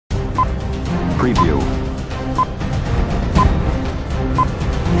Preview.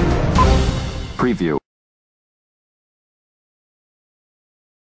 Preview.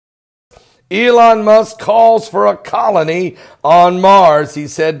 Elon Musk calls for a colony on Mars, he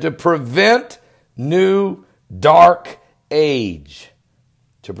said, to prevent new dark age.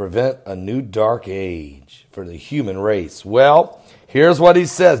 To prevent a new dark age for the human race. Well, here's what he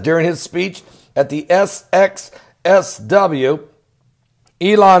says during his speech at the SXSW.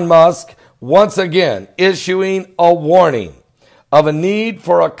 Elon Musk once again issuing a warning of a need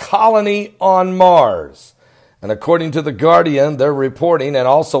for a colony on Mars. And according to The Guardian, they're reporting, and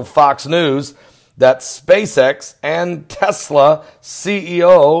also Fox News, that SpaceX and Tesla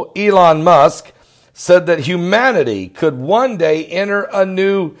CEO Elon Musk said that humanity could one day enter a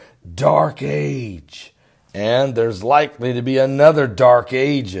new dark age. And there's likely to be another dark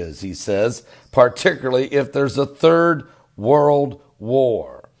ages, he says, particularly if there's a third world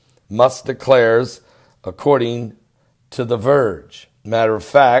war. Musk declares, according to The Verge. Matter of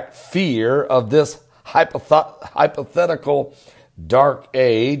fact, fear of this hypothetical dark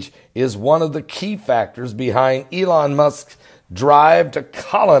age is one of the key factors behind Elon Musk's drive to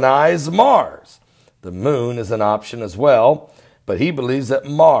colonize Mars. The moon is an option as well, but he believes that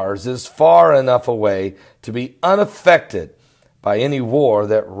Mars is far enough away to be unaffected by any war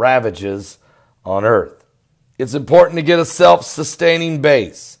that ravages on Earth. It's important to get a self-sustaining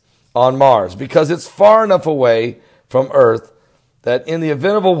base on Mars because it's far enough away from Earth that in the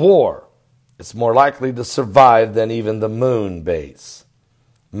event of a war, it's more likely to survive than even the moon base.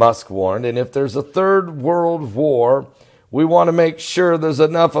 Musk warned, and if there's a third world war, we want to make sure there's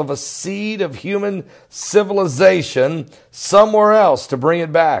enough of a seed of human civilization somewhere else to bring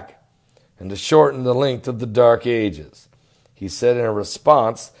it back and to shorten the length of the dark ages. He said in a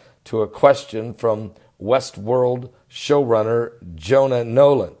response to a question from Westworld showrunner Jonah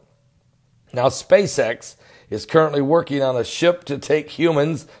Nolan. Now, SpaceX is currently working on a ship to take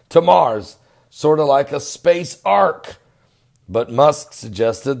humans to Mars, sort of like a space ark. But Musk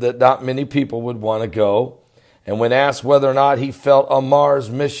suggested that not many people would want to go. And when asked whether or not he felt a Mars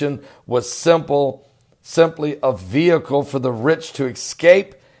mission was simply a vehicle for the rich to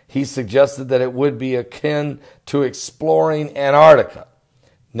escape, he suggested that it would be akin to exploring Antarctica,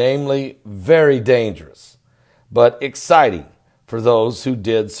 namely very dangerous, but exciting for those who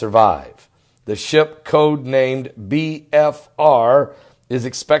did survive. The ship, code-named BFR, is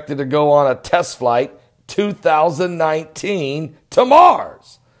expected to go on a test flight 2019 to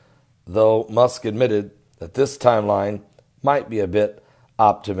Mars, though Musk admitted that this timeline might be a bit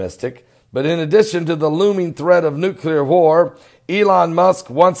optimistic. But in addition to the looming threat of nuclear war, Elon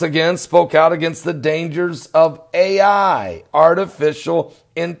Musk once again spoke out against the dangers of AI, artificial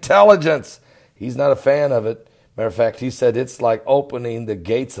intelligence. He's not a fan of it. Matter of fact, he said it's like opening the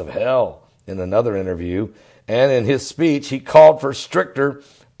gates of hell in another interview. And in his speech, he called for stricter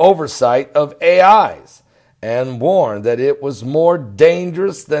oversight of AIs and warned that it was more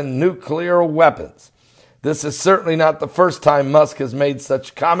dangerous than nuclear weapons. This is certainly not the first time Musk has made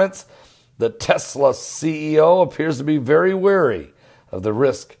such comments. The Tesla CEO appears to be very wary of the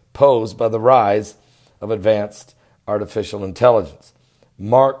risk posed by the rise of advanced artificial intelligence.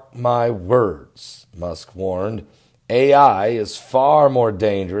 Mark my words, Musk warned. AI is far more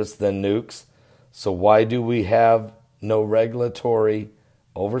dangerous than nukes, so why do we have no regulatory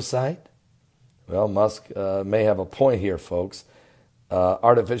oversight? Well, Musk may have a point here, folks.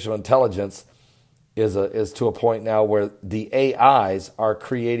 Artificial intelligence is to a point now where the AIs are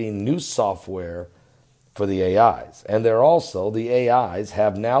creating new software for the AIs. And the AIs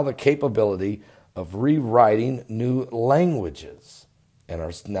have now the capability of rewriting new languages and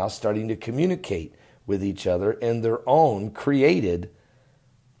are now starting to communicate with each other in their own created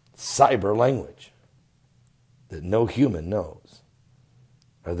cyber language that no human knows.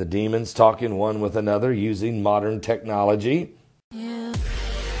 Are the demons talking one with another using modern technology?